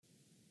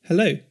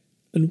Hello,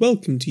 and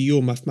welcome to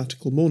your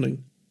mathematical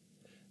morning.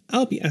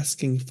 I'll be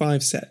asking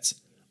 5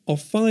 sets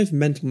of 5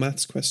 mental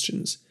maths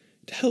questions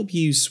to help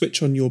you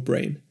switch on your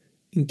brain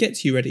and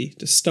get you ready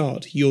to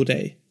start your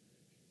day.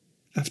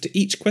 After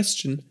each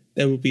question,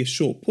 there will be a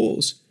short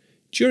pause,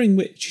 during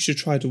which you should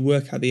try to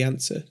work out the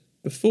answer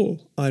before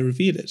I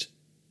reveal it.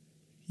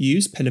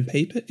 Use pen and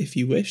paper if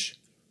you wish,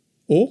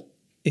 or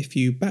if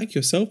you back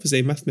yourself as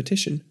a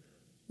mathematician,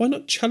 why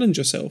not challenge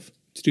yourself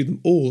to do them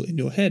all in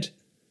your head?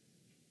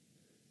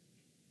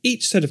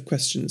 Each set of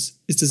questions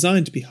is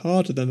designed to be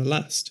harder than the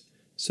last,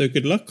 so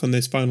good luck on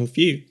those final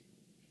few.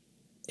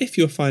 If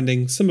you're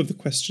finding some of the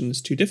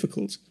questions too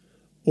difficult,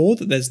 or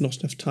that there's not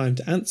enough time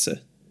to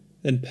answer,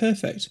 then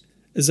perfect,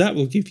 as that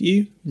will give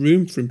you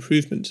room for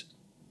improvement.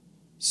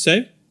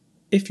 So,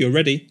 if you're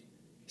ready,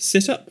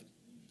 sit up,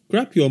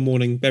 grab your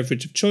morning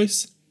beverage of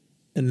choice,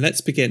 and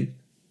let's begin.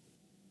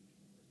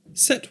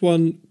 Set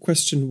 1,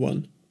 question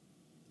 1.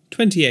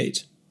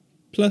 28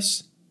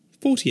 plus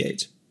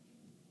 48.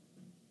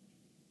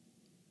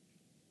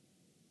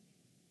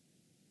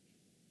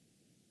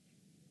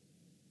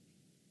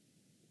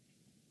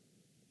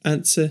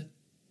 Answer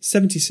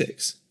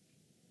 76.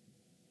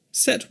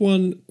 Set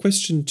 1,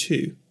 question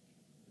 2.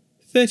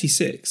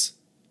 36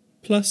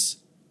 plus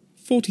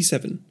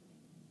 47.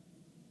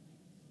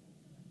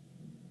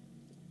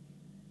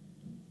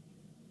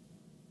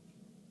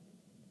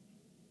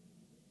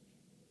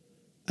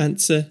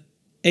 Answer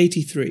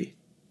 83.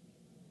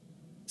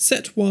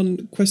 Set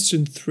 1,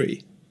 question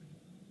 3.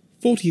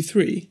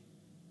 43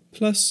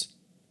 plus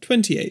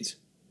 28.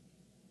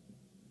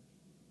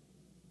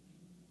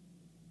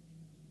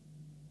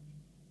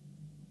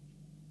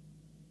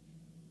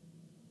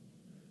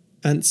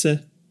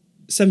 Answer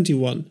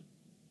 71.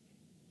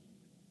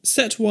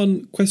 Set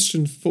 1,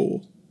 question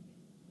 4.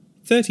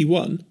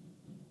 31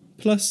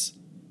 plus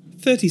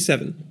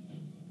 37.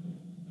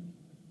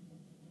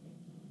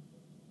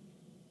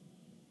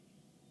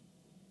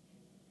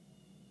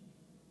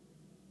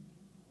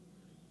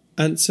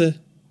 Answer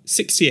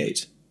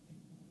 68.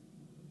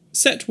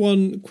 Set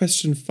 1,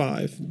 question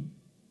 5.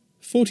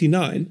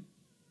 49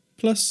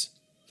 plus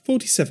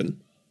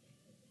 47.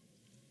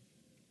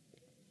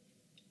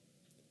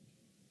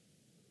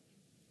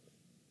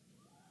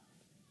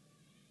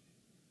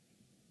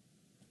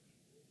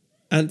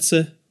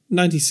 Answer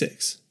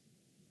 96.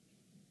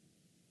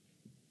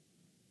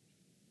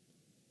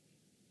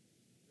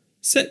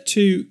 Set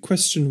 2,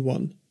 question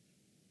 1.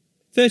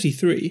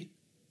 33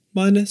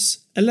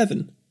 minus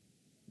 11.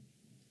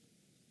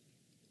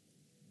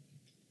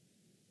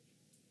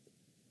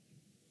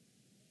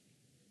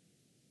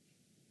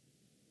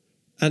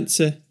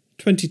 Answer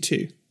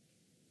 22.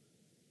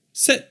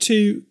 Set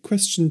 2,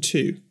 question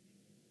 2.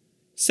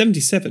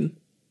 77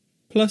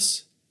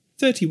 plus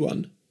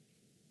 31.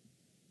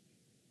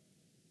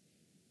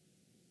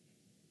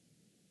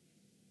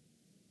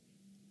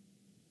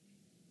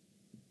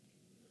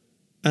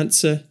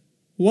 Answer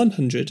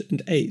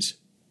 108.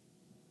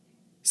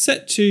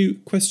 Set 2,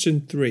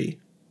 question 3.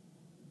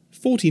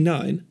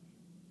 49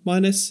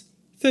 minus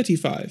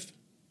 35.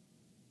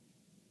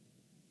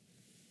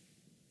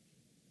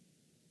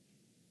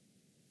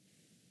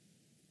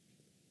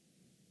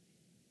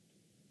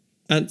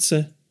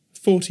 Answer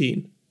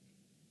 14.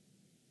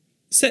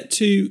 Set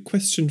 2,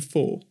 question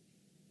 4.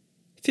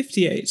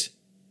 58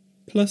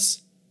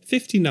 plus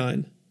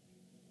 59.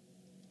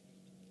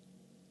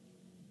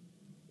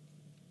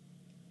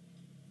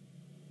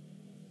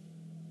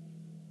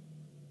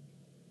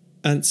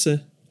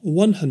 Answer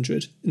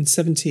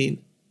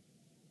 117.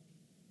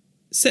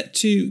 Set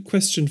 2,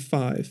 question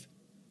 5.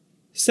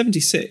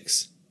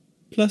 76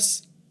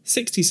 plus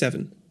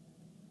 67.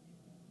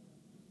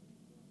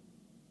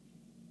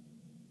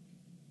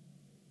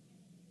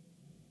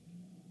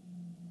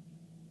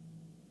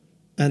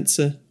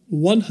 Answer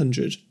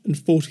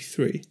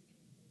 143.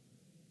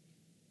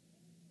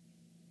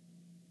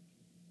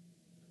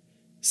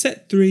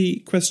 Set 3,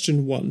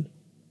 question 1.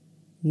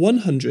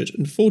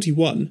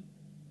 141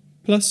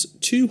 plus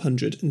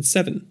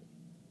 207.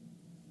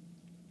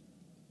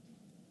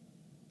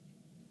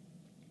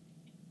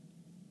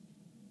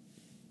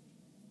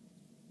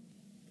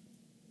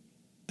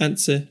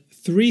 Answer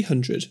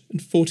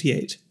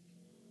 348.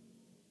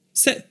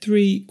 Set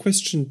 3,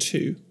 question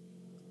 2.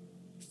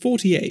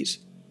 48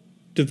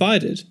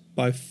 divided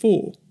by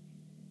 4.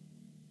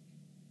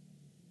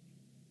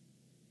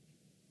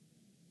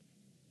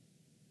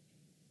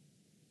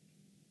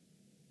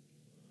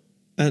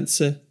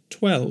 Answer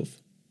 12.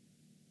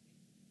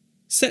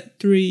 Set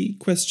 3,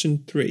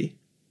 question 3.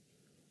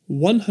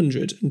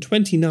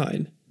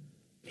 129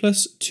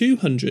 plus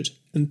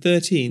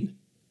 213.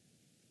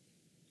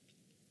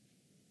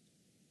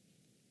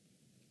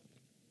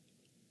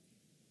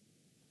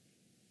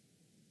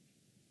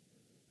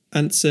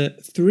 Answer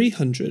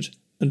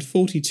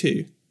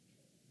 342.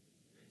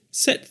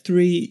 Set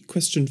 3,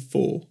 question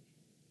 4.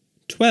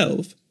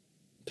 12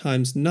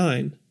 times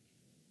 9.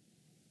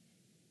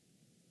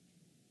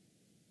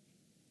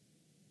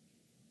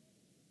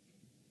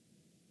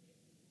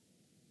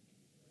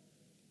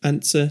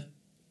 Answer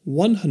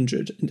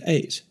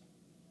 108.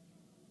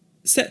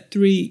 Set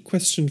 3,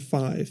 question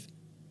 5.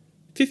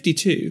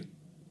 52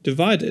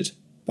 divided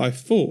by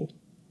 4.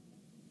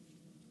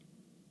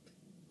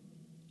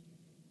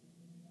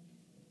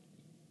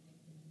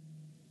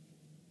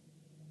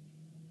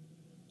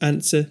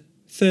 Answer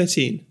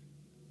 13.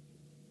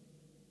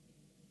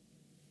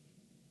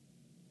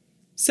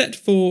 Set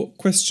 4,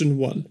 question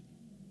 1.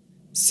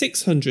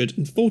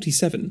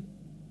 647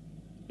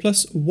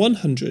 plus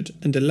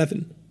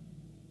 111.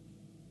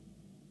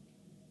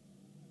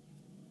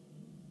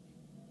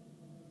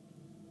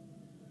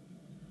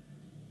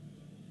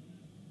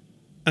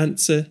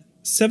 Answer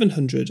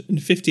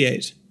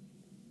 758.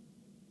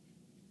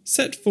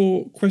 Set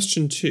 4,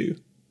 question 2.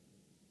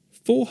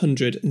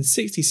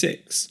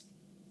 466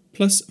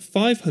 plus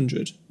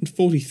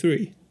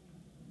 543.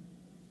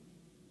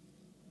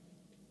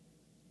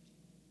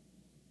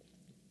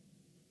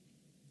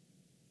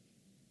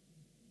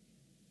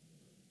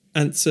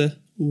 Answer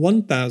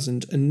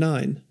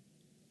 1009.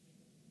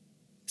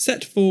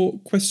 Set 4,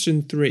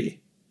 question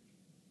 3.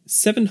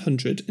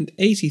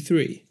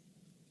 783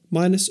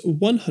 minus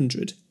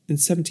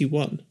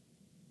 171.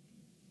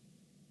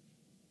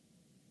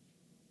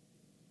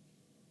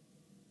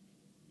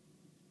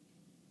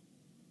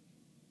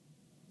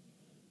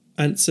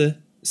 Answer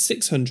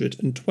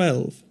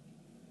 612.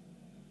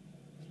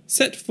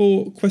 Set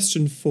 4,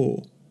 question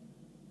 4.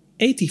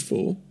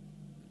 84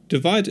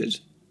 divided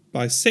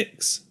by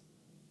 6.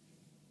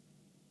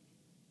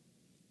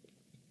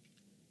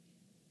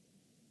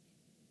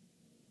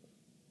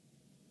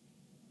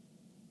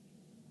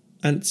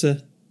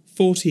 Answer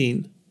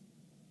 14.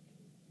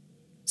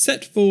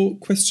 Set 4,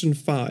 question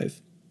 5.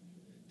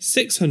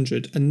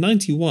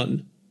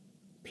 691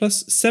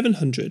 plus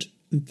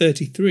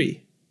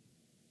 733.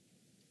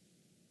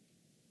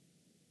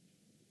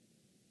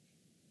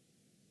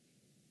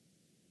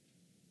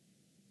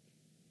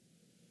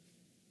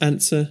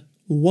 Answer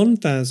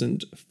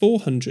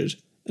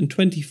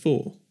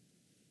 1424.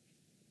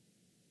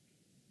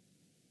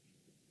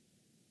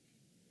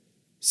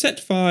 Set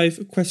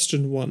 5,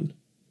 question 1.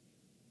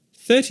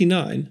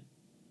 39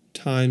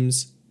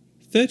 times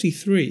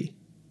 33.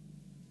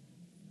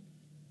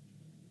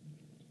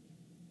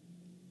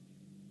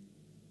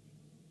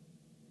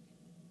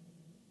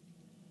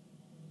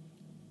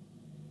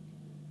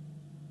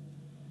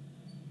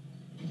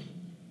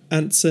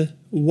 Answer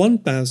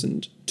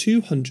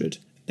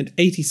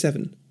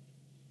 1287.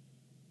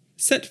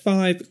 Set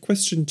 5,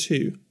 question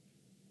 2.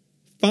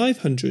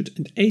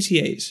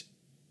 588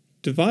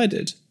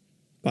 divided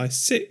by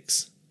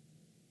 6.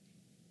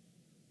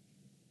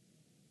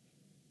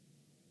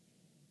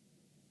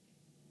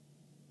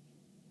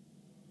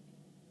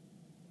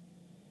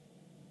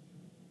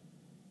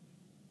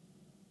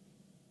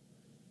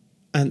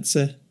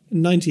 Answer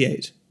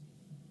 98.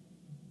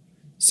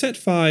 Set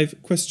 5,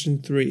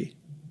 question 3.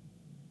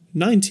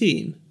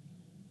 19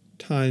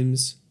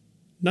 times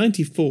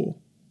 94.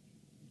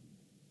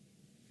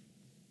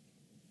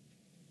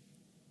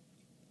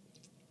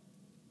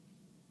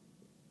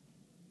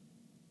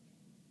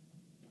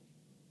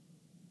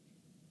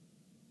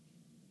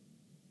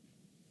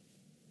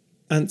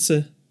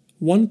 Answer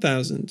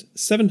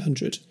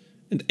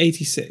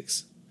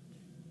 1786.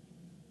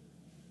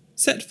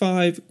 Set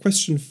 5,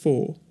 question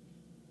 4.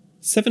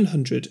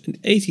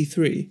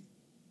 783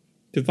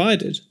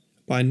 divided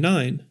by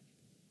 9.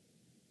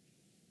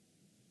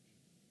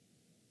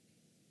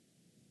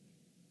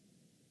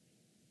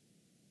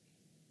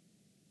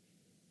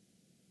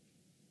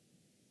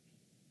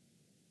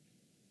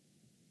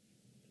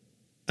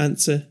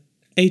 Answer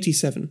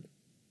 87.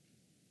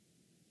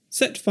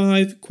 Set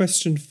 5,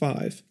 question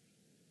 5.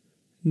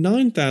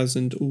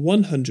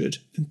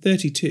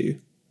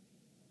 9132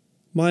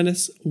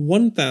 minus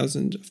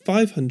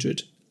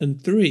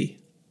 1503.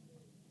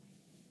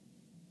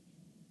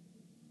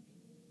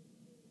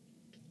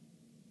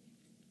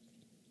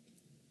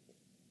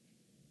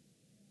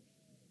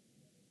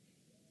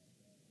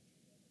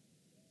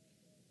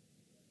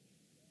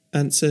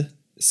 Answer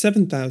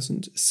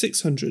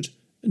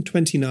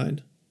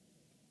 7629.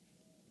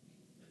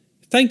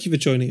 Thank you for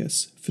joining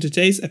us for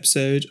today's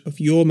episode of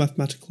Your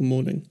Mathematical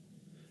Morning.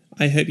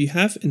 I hope you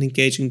have an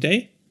engaging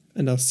day,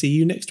 and I'll see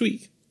you next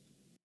week.